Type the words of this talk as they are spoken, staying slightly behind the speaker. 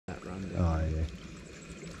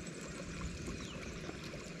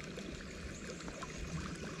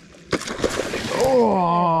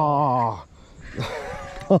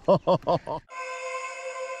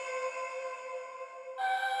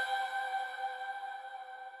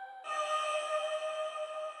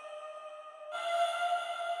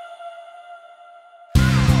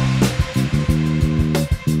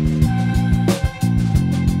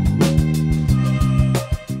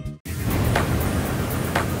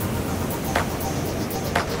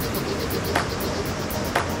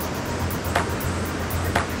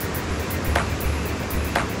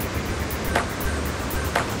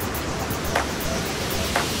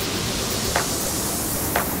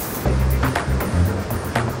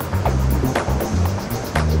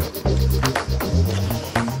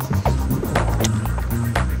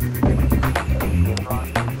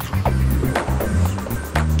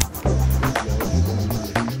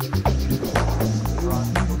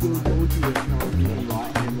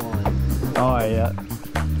Oh yeah.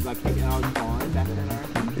 Like pick it up fine back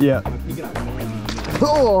then. Yeah. Like pick it up now.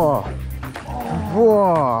 Oh.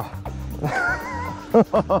 Whoa.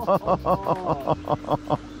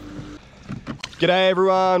 G'day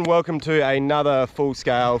everyone, welcome to another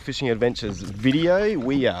full-scale fishing adventures video.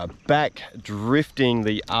 We are back drifting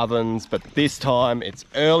the ovens, but this time it's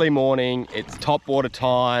early morning, it's topwater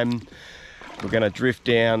time. We're going to drift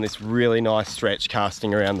down this really nice stretch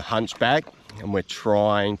casting around the Hunchback, and we're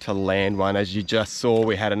trying to land one. As you just saw,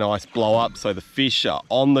 we had a nice blow up, so the fish are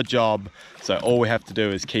on the job. So all we have to do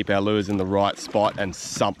is keep our lures in the right spot and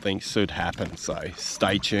something should happen, so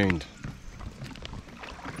stay tuned.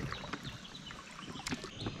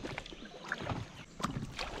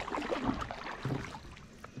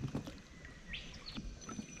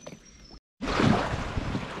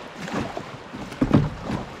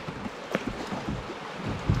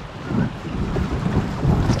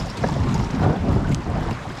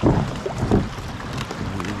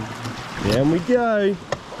 Down we go.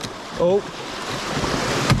 Oh.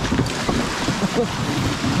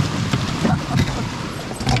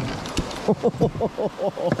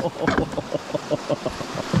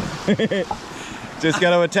 Just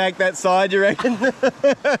going to attack that side, you reckon?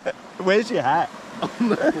 Where's your hat?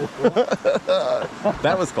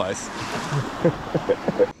 That was close.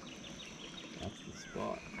 That's the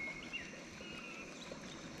spot.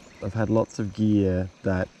 I've had lots of gear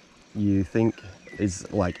that you think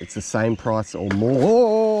is like it's the same price or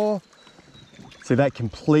more. See, that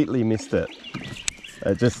completely missed it.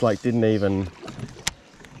 It just like didn't even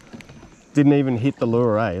hit the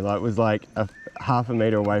lure, eh? Like it was like half a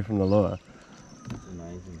meter away from the lure. That's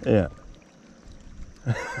amazing. Yeah.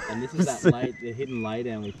 And this is the hidden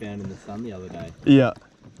laydown we found in the sun the other day. Yeah.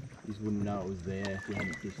 You just wouldn't know it was there if you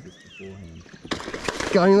hadn't fished this beforehand.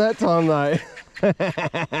 Going that time though.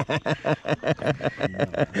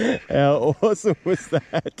 How awesome was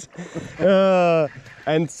that?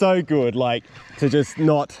 And so good, like to just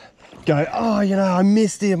not go, oh, you know, I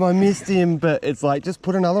missed him, but it's like just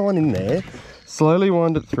put another one in there, slowly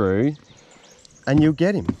wind it through, and you'll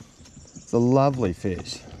get him. It's a lovely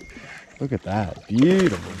fish. Look at that,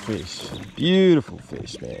 beautiful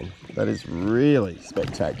fish, man. That is really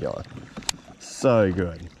spectacular. So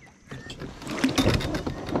good.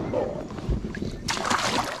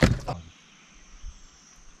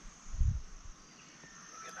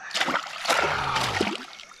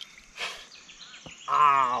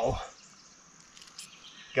 Ow!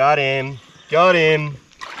 Got him.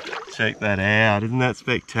 Check that out, isn't that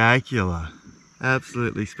spectacular?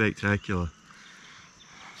 Absolutely spectacular.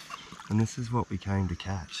 And this is what we came to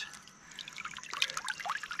catch.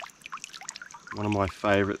 One of my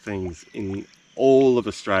favourite things in all of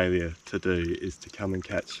Australia to do is to come and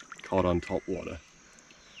catch cod on topwater.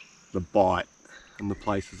 The bite and the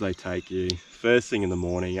places they take you first thing in the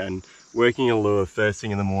morning, and working a lure first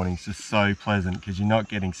thing in the morning is just so pleasant because you're not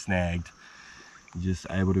getting snagged. You're just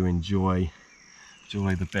able to enjoy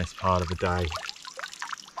the best part of the day.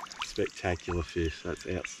 Spectacular fish, that's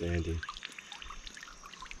outstanding.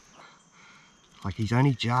 Like he's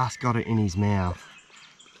only just got it in his mouth.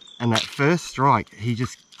 And that first strike, he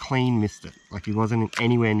just clean missed it. Like he wasn't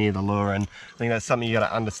anywhere near the lure, and I think that's something you got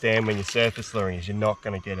to understand when you're surface luring, is you're not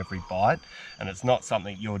going to get every bite, and it's not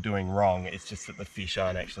something you're doing wrong, it's just that the fish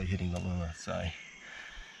aren't actually hitting the lure. So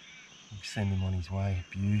we send him on his way.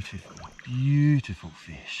 Beautiful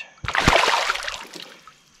fish.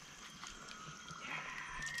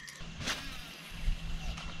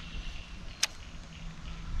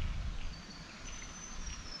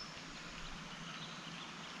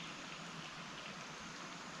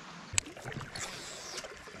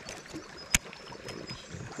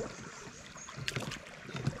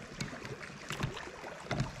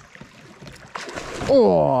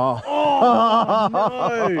 Oh,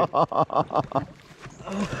 no!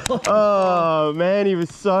 Oh man, he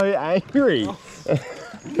was so angry.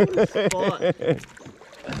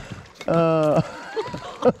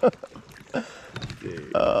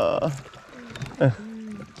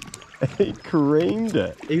 He creamed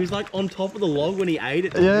it. He was like on top of the log when he ate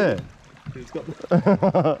it. Yeah. He's got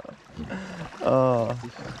the... Oh.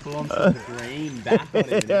 He's full on some green back on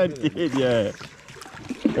him. Yeah, I did, yeah.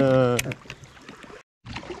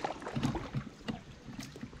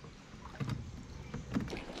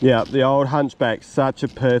 Yeah, the old Hunchback's such a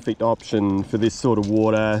perfect option for this sort of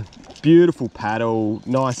water. Beautiful paddle,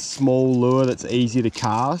 nice small lure that's easy to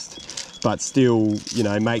cast, but still, you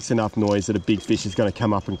know, makes enough noise that a big fish is going to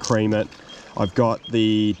come up and cream it. I've got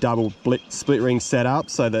the double split ring set up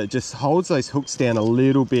so that it just holds those hooks down a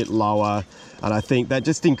little bit lower, and I think that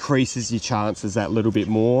just increases your chances that little bit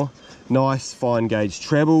more. Nice fine gauge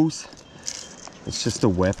trebles. It's just a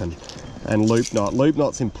weapon. And loop knot. Loop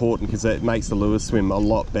knot's important because it makes the lure swim a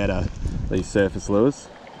lot better, these surface lures.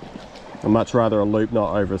 I'd much rather a loop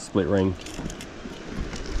knot over a split ring.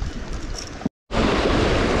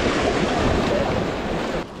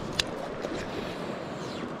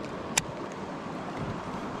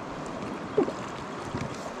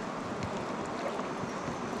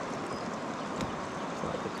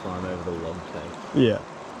 Like to climb over the log tank. Yeah.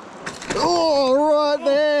 Oh, right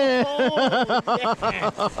there!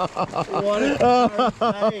 What a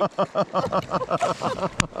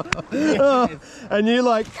Yes. And you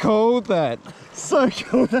like called that. So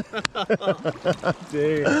cool.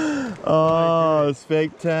 dude. Oh,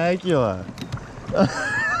 spectacular.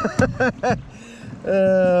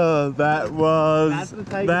 Oh, that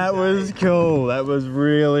was cool. That was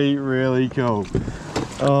really, really cool.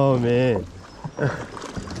 Oh man.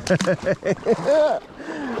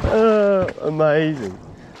 Amazing.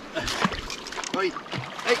 Hey.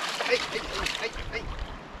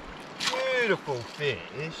 Beautiful fish.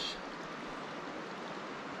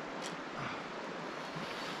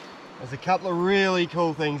 There's a couple of really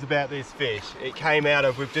cool things about this fish. It came out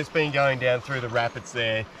of, we've just been going down through the rapids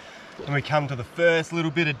there, and we come to the first little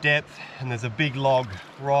bit of depth, and there's a big log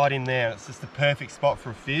right in there. It's just the perfect spot for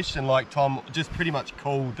a fish, and like Tom just pretty much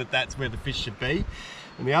called that that's where the fish should be.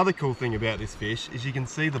 And the other cool thing about this fish is you can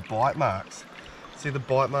see the bite marks. See the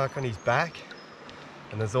bite mark on his back?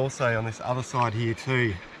 And there's also on this other side here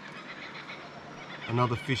too,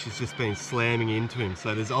 another fish has just been slamming into him.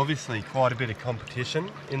 So there's obviously quite a bit of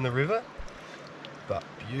competition in the river, but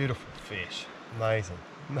beautiful fish. Amazing,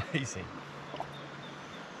 amazing.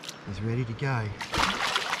 He's ready to go.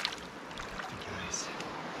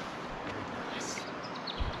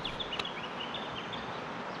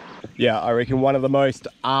 Yeah, I reckon one of the most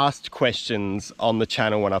asked questions on the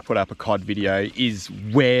channel when I put up a cod video is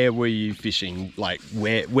where were you fishing? Like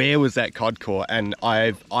where was that cod caught? And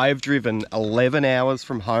I've driven 11 hours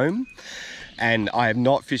from home, and I have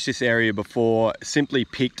not fished this area before. Simply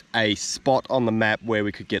picked a spot on the map where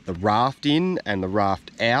we could get the raft in and the raft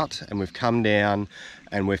out, and we've come down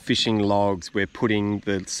and we're fishing logs. We're putting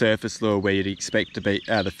the surface lure where you'd expect to be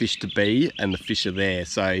the fish to be, and the fish are there.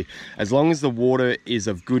 So as long as the water is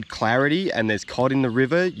of good clarity and there's cod in the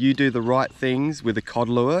river, you do the right things with a cod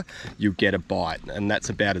lure, you get a bite. And that's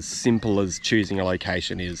about as simple as choosing a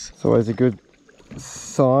location is. It's always a good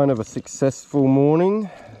sign of a successful morning.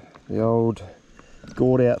 The old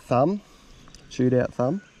gored out thumb, chewed out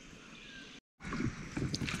thumb.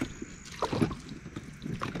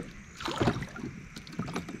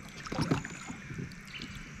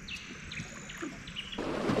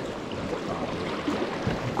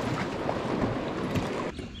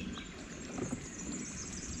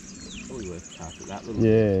 That little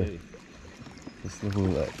yeah,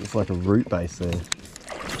 it's like a root base there. Get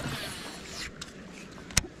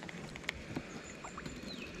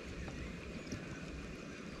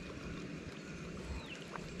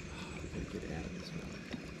out of this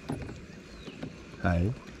one. Hey?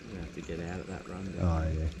 You have to get out of that run. Oh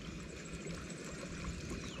yeah.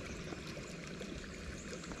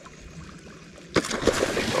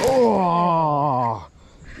 Oh!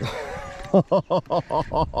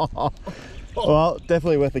 Well,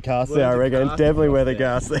 definitely worth the cast there, I reckon. Definitely worth the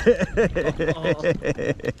cast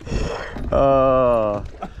there. Oh,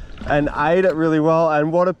 and ate it really well.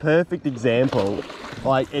 And what a perfect example.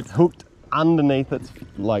 Like, it's hooked underneath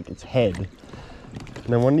its head.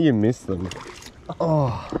 No wonder you miss them.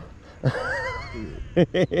 Oh.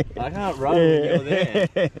 I can't run when you're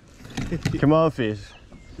there. Come on, fish.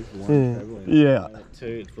 Just one, yeah.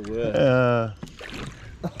 Two, it's the worst.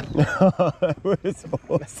 That was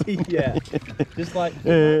awesome. Yeah, just like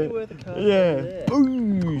worth a cast yeah.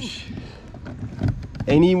 Oosh.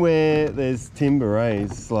 Anywhere there's timber,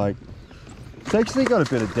 it's like It's actually got a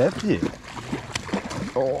bit of depth here.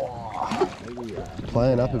 Oh, Maybe,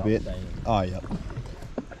 playing up a bit. Oh, yep.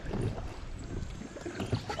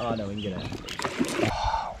 Oh no, we can get out.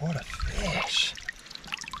 Oh, what a fish.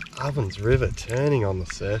 Ovens River turning on the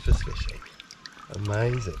surface fishing.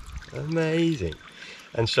 Amazing, amazing.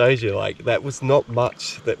 And shows you like that was not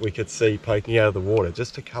much that we could see poking out of the water,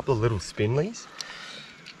 just a couple of little spindlies.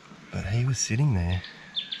 But he was sitting there,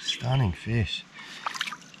 stunning fish.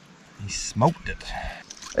 He smoked it.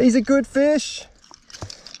 He's a good fish.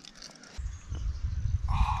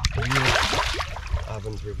 Oh, beautiful.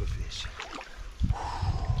 Ovens River fish.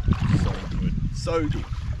 So good, so good.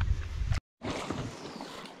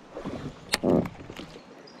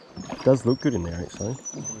 It does look good in there actually.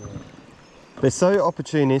 Yeah. They're so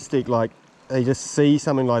opportunistic, like they just see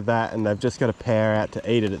something like that and they've just got to power out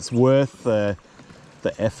to eat it. It's worth the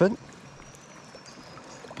effort.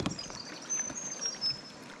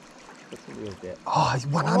 Oh, he's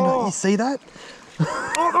 100. Oh. You see that?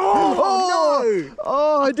 Oh, no!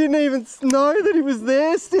 Oh, I didn't even know that he was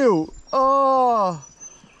there still. Oh.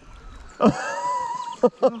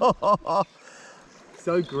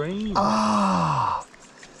 So green. Ah.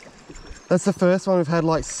 That's the first one we've had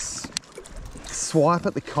like swipe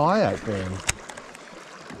at the kayak then.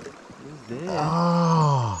 Who's there?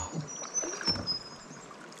 Ah.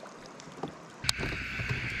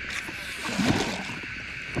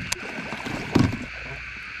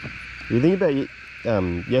 You think about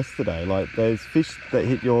yesterday, like those fish that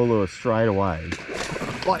hit your lure straight away,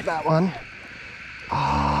 like that one.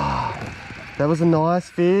 Ah, that was a nice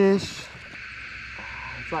fish.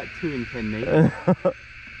 It's like 2 in 10 meters.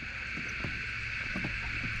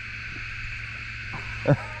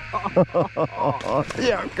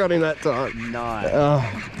 Yeah, got him that time. Nice.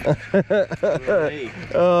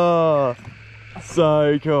 Oh, oh,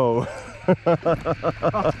 so cool.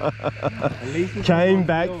 Came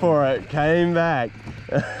back for it, came back.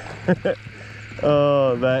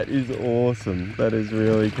 Oh, that is awesome. That is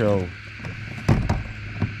really cool.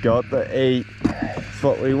 Got the eat. It's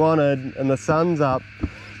what we wanted, and the sun's up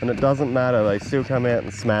and it doesn't matter, they still come out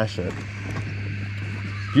and smash it.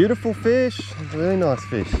 Beautiful fish, really nice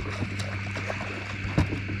fish.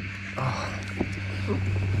 Oh.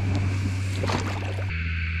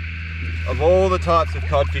 Of all the types of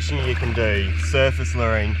cod fishing you can do, surface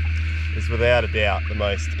luring is without a doubt the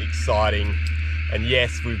most exciting. And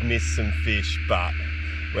yes, we've missed some fish, but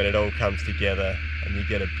when it all comes together and you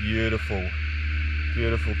get a beautiful,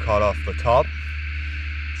 beautiful cod off the top,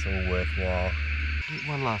 it's all worthwhile. Get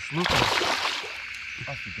one last look.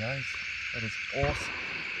 Off he goes. That is awesome.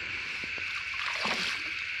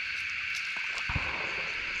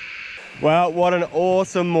 Well, what an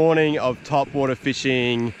awesome morning of topwater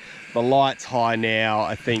fishing. The light's high now.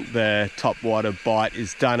 I think the topwater bite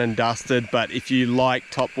is done and dusted, but if you like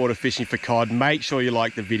topwater fishing for cod, make sure you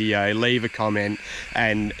like the video, leave a comment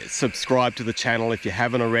and subscribe to the channel if you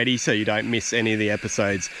haven't already so you don't miss any of the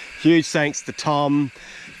episodes. Huge thanks to Tom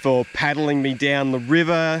for paddling me down the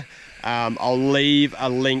river. I'll leave a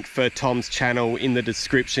link for Tom's channel in the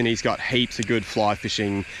description. He's got heaps of good fly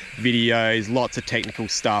fishing videos, lots of technical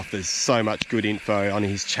stuff. There's so much good info on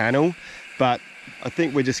his channel. But I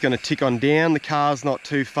think we're just going to tick on down. The car's not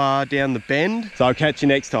too far down the bend. So I'll catch you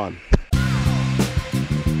next time.